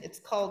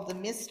called the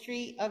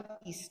Mystery of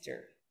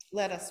Easter.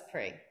 Let us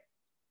pray.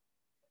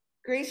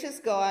 Gracious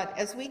God,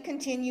 as we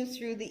continue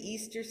through the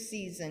Easter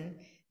season,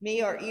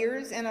 may our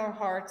ears and our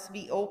hearts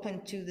be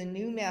open to the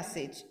new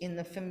message in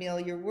the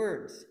familiar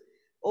words.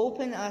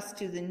 Open us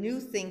to the new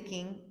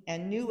thinking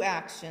and new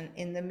action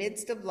in the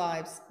midst of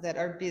lives that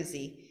are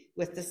busy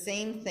with the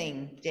same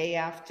thing day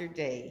after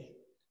day.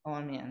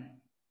 Amen.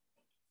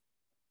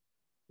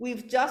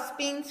 We've just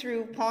been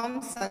through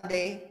Palm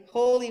Sunday,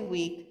 Holy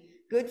Week,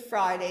 Good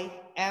Friday,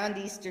 and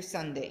Easter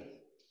Sunday,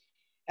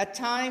 a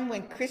time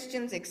when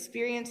Christians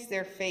experience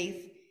their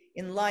faith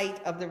in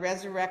light of the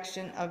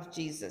resurrection of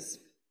Jesus.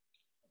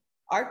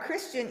 Our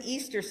Christian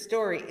Easter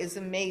story is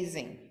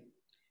amazing.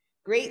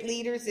 Great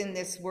leaders in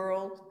this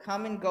world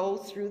come and go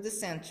through the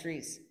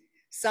centuries.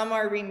 Some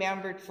are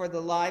remembered for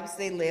the lives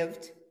they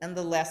lived and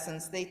the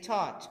lessons they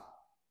taught.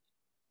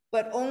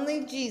 But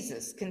only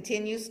Jesus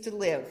continues to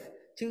live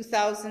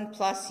 2,000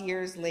 plus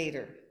years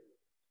later.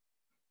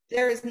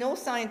 There is no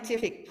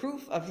scientific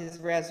proof of his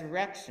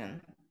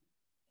resurrection.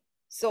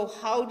 So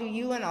how do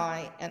you and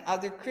I and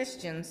other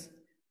Christians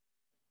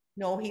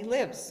know he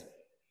lives?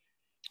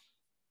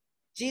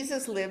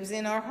 Jesus lives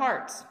in our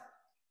hearts.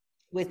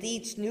 With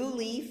each new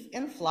leaf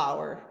and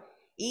flower,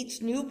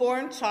 each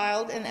newborn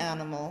child and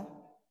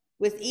animal,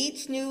 with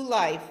each new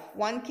life,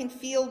 one can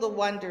feel the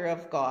wonder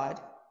of God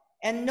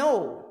and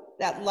know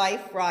that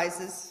life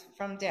rises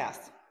from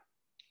death.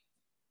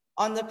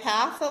 On the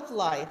path of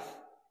life,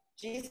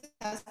 Jesus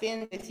has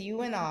been with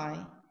you and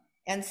I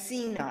and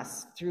seen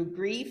us through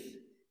grief,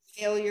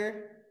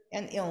 failure,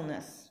 and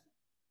illness.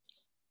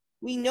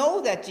 We know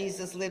that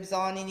Jesus lives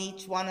on in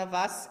each one of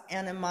us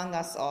and among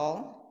us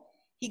all.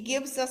 He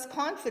gives us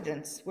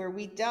confidence where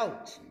we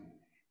doubt,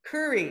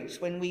 courage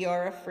when we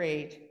are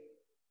afraid,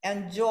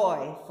 and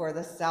joy for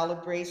the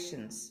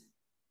celebrations.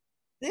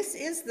 This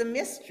is the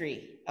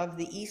mystery of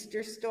the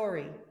Easter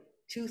story,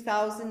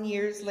 2,000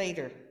 years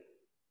later.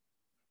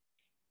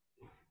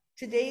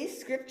 Today's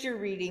scripture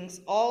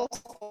readings all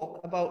spoke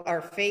about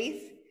our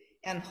faith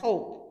and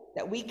hope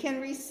that we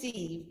can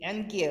receive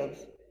and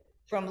give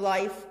from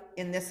life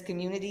in this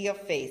community of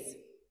faith.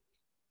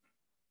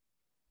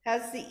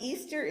 Has the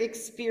Easter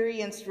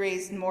experience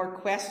raised more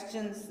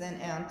questions than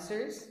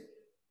answers,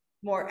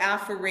 more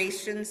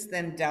affirmations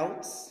than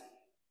doubts?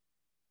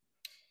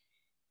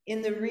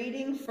 In the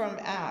reading from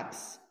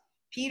Acts,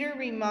 Peter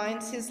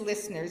reminds his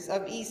listeners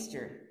of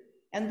Easter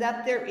and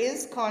that there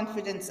is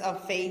confidence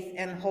of faith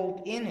and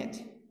hope in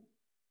it.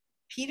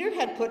 Peter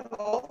had put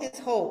all his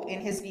hope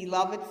in his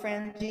beloved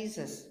friend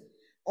Jesus,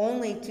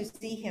 only to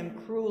see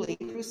him cruelly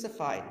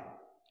crucified.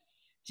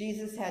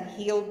 Jesus had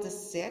healed the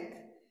sick,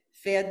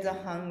 fed the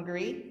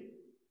hungry,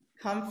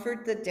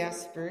 comforted the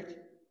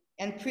desperate,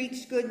 and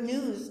preached good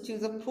news to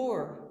the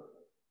poor.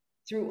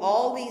 Through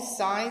all these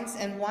signs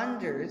and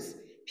wonders,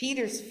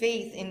 Peter's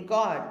faith in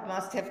God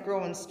must have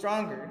grown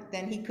stronger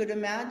than he could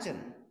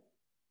imagine.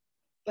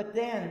 But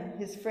then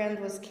his friend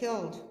was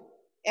killed,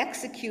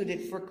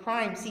 executed for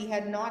crimes he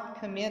had not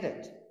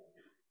committed.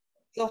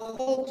 The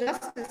whole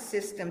justice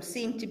system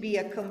seemed to be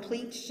a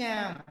complete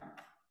sham.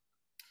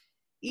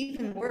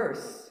 Even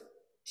worse,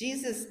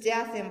 Jesus'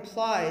 death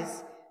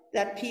implies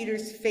that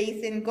Peter's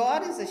faith in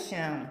God is a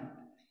sham.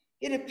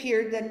 It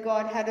appeared that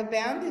God had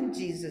abandoned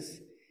Jesus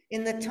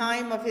in the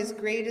time of his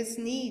greatest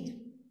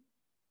need.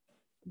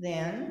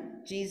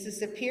 Then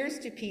Jesus appears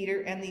to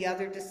Peter and the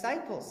other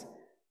disciples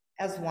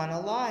as one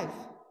alive.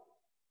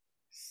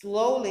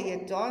 Slowly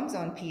it dawns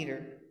on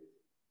Peter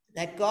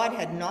that God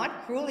had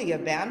not cruelly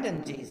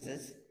abandoned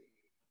Jesus.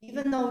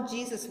 Even though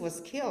Jesus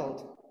was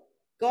killed,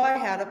 God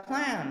had a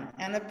plan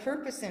and a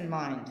purpose in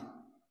mind,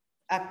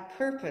 a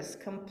purpose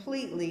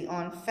completely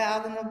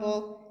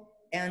unfathomable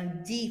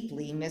and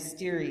deeply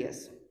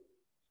mysterious.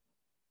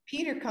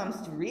 Peter comes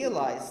to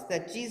realize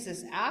that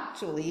Jesus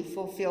actually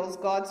fulfills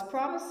God's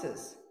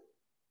promises.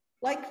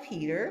 Like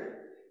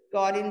Peter,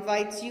 God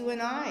invites you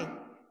and I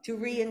to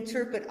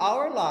reinterpret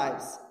our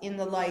lives in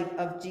the light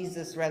of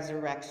Jesus'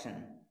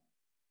 resurrection.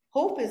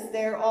 Hope is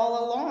there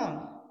all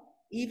along,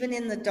 even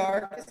in the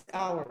darkest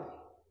hour.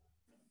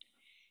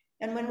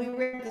 And when we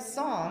read the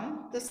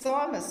psalm, the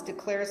psalmist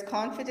declares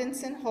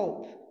confidence and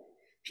hope.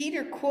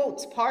 Peter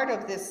quotes part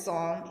of this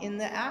psalm in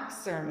the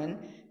Acts sermon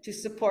to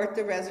support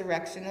the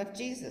resurrection of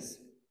Jesus.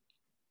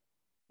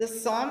 The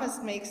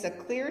psalmist makes a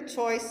clear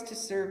choice to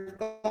serve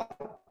God.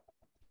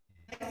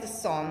 Like the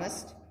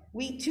psalmist,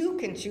 we too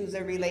can choose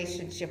a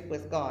relationship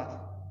with God,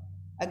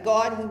 a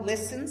God who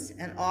listens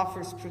and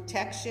offers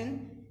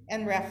protection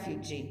and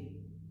refuge.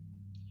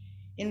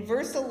 In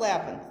verse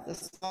 11, the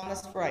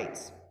psalmist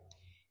writes,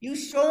 "You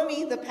show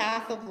me the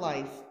path of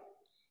life.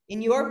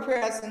 In your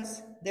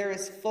presence there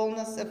is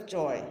fullness of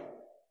joy.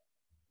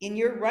 In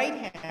your right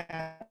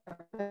hand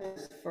are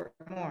pleasures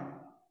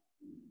forevermore."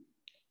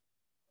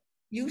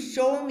 You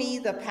show me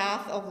the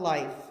path of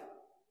life.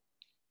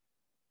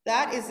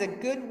 That is a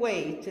good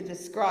way to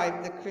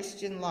describe the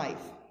Christian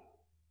life.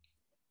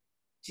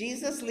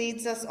 Jesus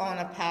leads us on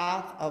a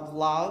path of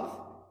love,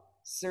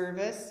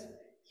 service,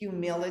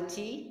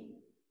 humility,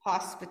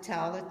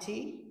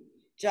 hospitality,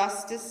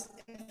 justice,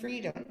 and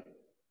freedom.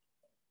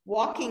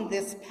 Walking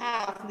this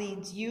path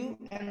leads you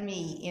and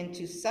me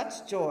into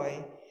such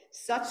joy,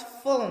 such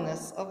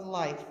fullness of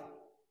life.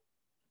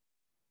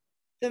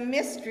 The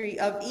mystery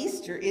of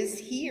Easter is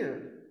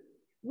here.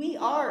 We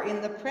are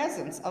in the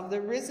presence of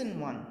the risen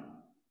one.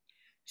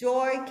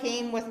 Joy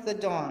came with the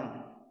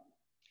dawn.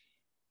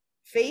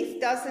 Faith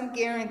doesn't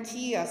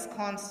guarantee us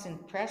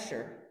constant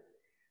pressure.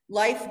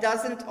 Life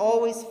doesn't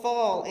always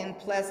fall in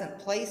pleasant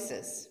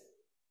places.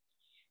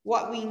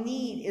 What we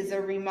need is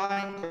a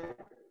reminder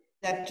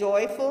that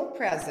joyful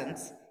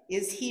presence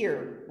is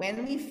here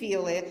when we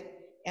feel it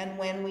and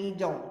when we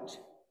don't.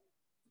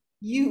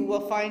 You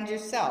will find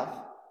yourself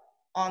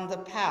on the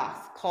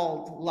path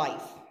called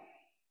life.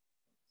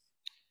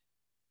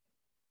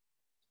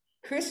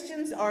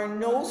 Christians are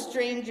no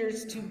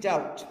strangers to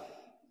doubt.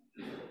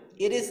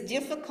 It is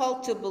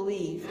difficult to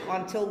believe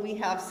until we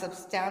have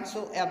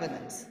substantial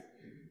evidence.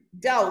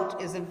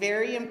 Doubt is a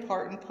very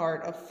important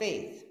part of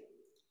faith.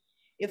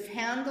 If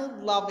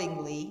handled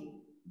lovingly,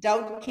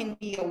 doubt can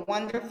be a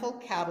wonderful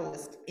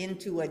catalyst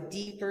into a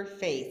deeper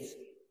faith.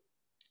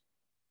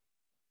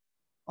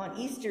 On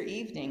Easter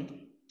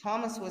evening,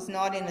 Thomas was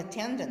not in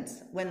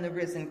attendance when the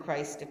risen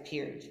Christ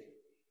appeared.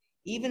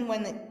 Even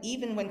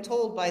when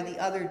told by the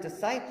other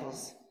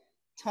disciples,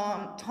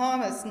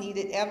 Thomas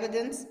needed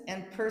evidence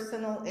and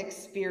personal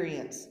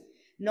experience,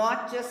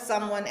 not just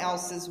someone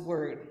else's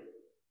word.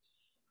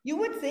 You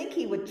would think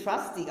he would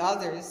trust the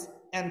others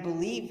and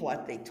believe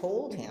what they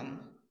told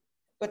him,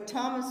 but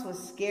Thomas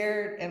was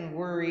scared and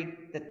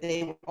worried that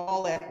they were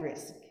all at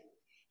risk.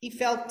 He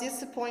felt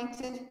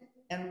disappointed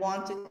and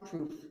wanted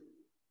proof.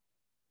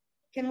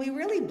 Can we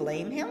really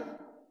blame him?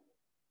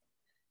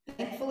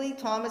 Thankfully,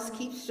 Thomas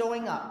keeps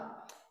showing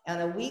up,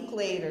 and a week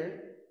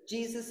later,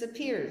 Jesus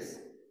appears.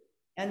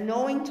 And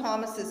knowing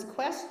Thomas's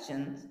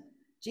questions,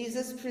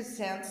 Jesus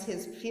presents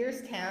his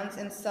pierced hands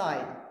and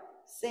side,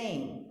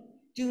 saying,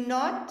 "Do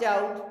not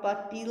doubt,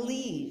 but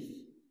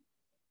believe."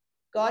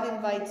 God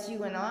invites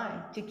you and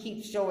I to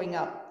keep showing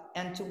up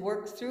and to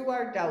work through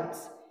our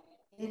doubts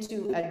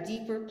into a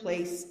deeper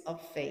place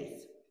of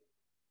faith.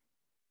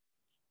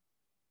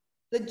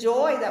 The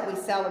joy that we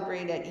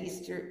celebrate at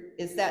Easter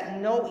is that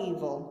no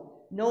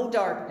evil, no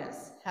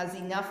darkness has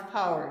enough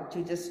power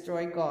to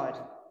destroy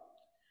God.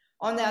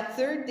 On that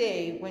third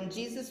day, when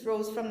Jesus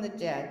rose from the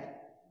dead,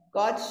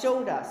 God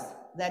showed us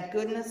that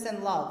goodness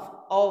and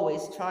love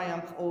always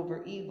triumph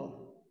over evil.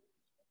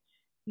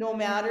 No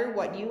matter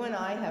what you and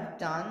I have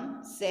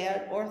done,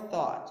 said, or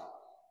thought,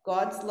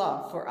 God's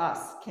love for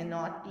us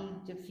cannot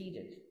be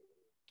defeated.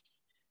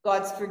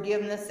 God's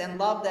forgiveness and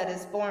love that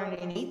is born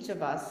in each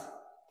of us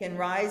can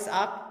rise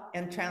up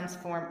and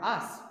transform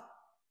us.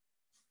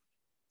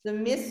 The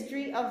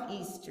mystery of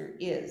Easter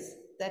is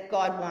that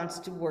God wants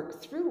to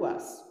work through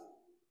us.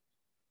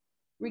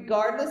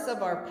 Regardless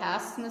of our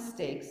past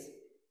mistakes,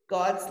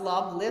 God's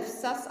love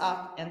lifts us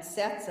up and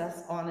sets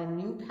us on a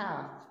new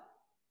path.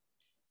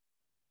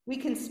 We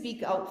can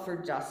speak out for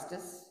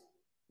justice.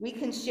 We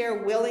can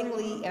share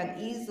willingly and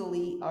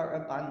easily our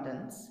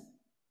abundance.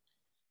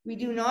 We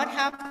do not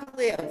have to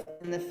live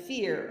in the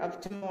fear of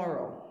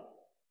tomorrow.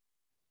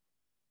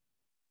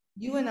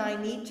 You and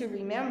I need to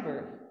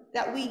remember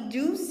that we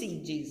do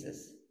see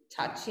Jesus,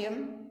 touch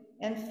him,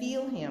 and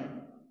feel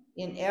him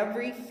in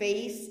every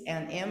face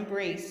and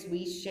embrace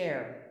we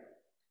share.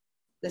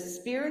 The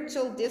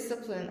spiritual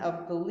discipline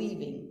of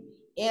believing,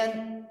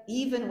 and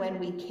even when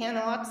we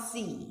cannot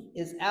see,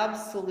 is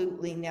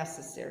absolutely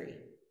necessary.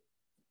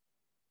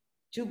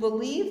 To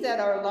believe that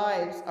our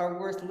lives are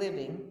worth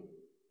living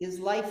is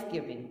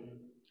life-giving,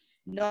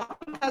 not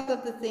because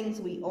of the things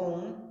we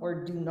own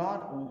or do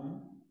not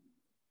own,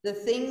 the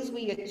things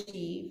we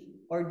achieve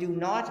or do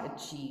not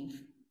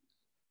achieve,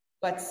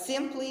 but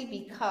simply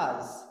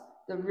because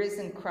the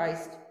risen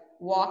Christ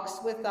walks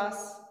with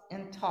us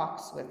and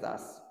talks with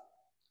us.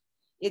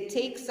 It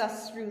takes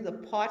us through the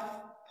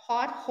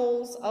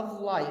potholes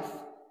of life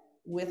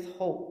with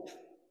hope.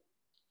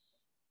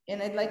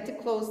 And I'd like to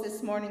close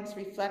this morning's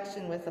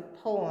reflection with a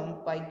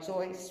poem by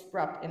Joyce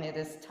Rupp, and it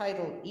is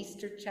titled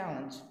Easter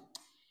Challenge.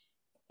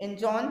 In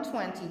John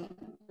 20,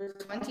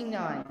 verse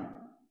 29,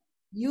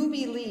 "You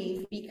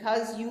believe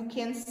because you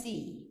can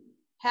see.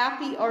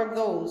 Happy are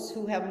those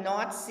who have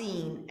not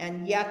seen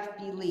and yet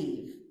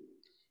believe."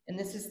 And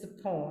this is the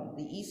poem,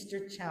 the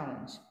Easter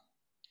Challenge.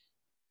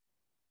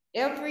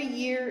 Every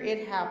year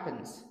it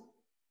happens.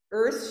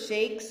 Earth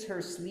shakes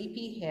her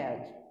sleepy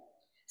head,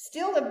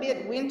 still a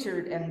bit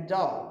wintered and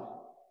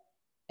dull,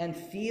 and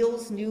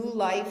feels new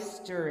life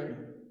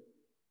stirring.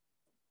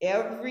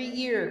 Every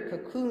year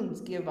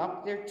cocoons give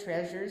up their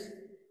treasures,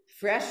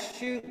 fresh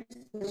shoots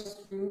push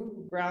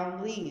through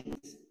brown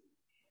leaves.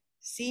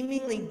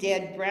 Seemingly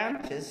dead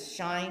branches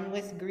shine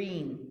with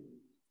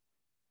green,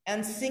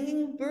 and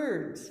singing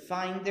birds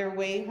find their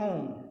way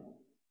home.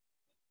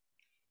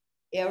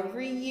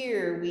 Every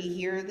year we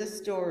hear the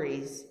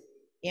stories,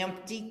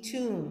 empty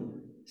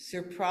tomb,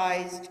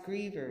 surprised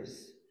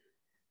grievers,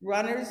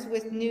 runners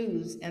with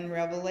news and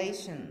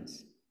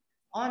revelations,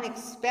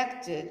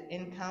 unexpected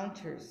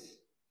encounters,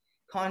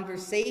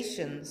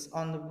 conversations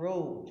on the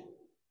road,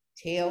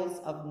 tales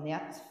of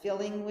nets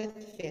filling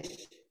with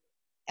fish,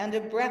 and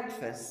a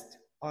breakfast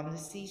on the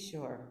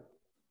seashore.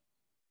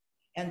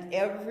 And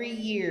every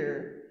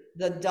year,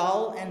 the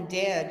dull and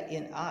dead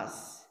in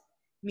us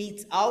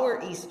meets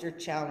our Easter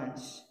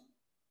challenge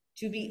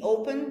to be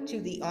open to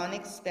the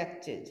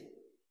unexpected,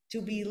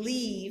 to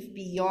believe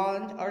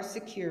beyond our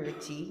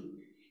security,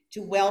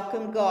 to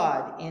welcome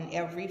God in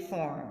every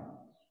form,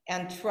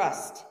 and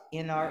trust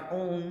in our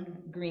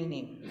own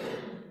greening.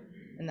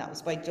 And that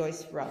was by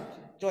Joyce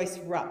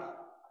Rupp.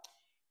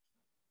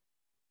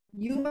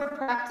 You are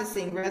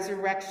practicing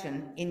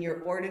resurrection in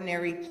your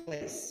ordinary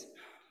place.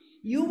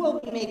 You will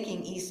be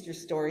making Easter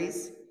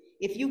stories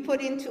if you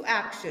put into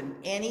action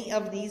any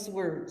of these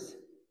words: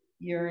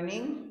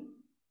 yearning,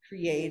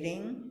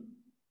 creating,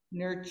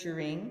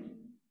 nurturing,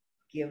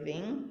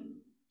 giving,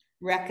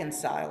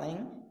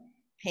 reconciling,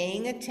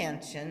 paying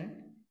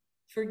attention,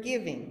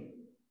 forgiving,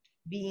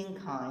 being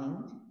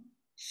kind,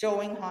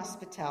 showing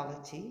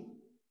hospitality,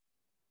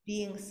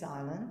 being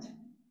silent,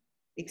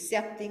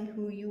 accepting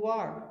who you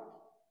are.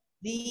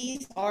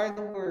 These are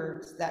the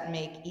words that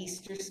make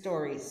Easter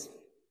stories.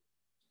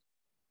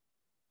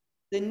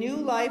 The new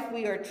life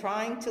we are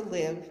trying to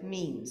live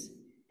means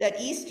that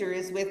Easter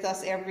is with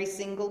us every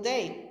single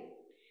day.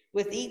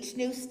 With each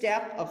new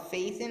step of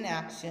faith in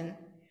action,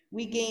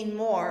 we gain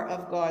more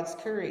of God's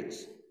courage.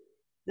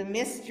 The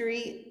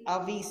mystery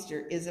of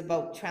Easter is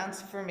about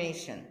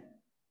transformation,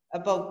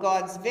 about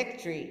God's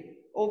victory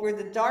over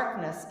the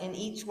darkness in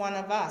each one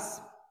of us.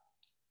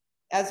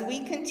 As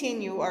we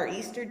continue our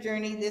Easter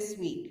journey this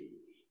week,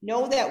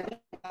 know that we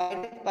are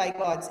guided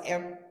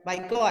by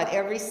God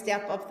every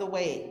step of the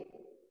way.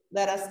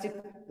 Let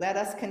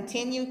us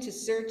continue to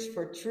search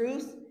for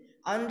truth,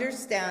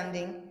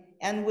 understanding,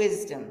 and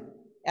wisdom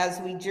as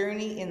we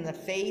journey in the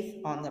faith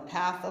on the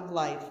path of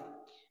life,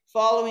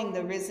 following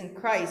the risen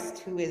Christ,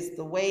 who is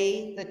the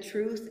way, the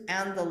truth,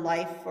 and the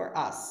life for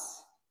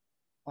us.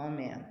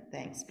 Amen.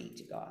 Thanks be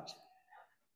to God.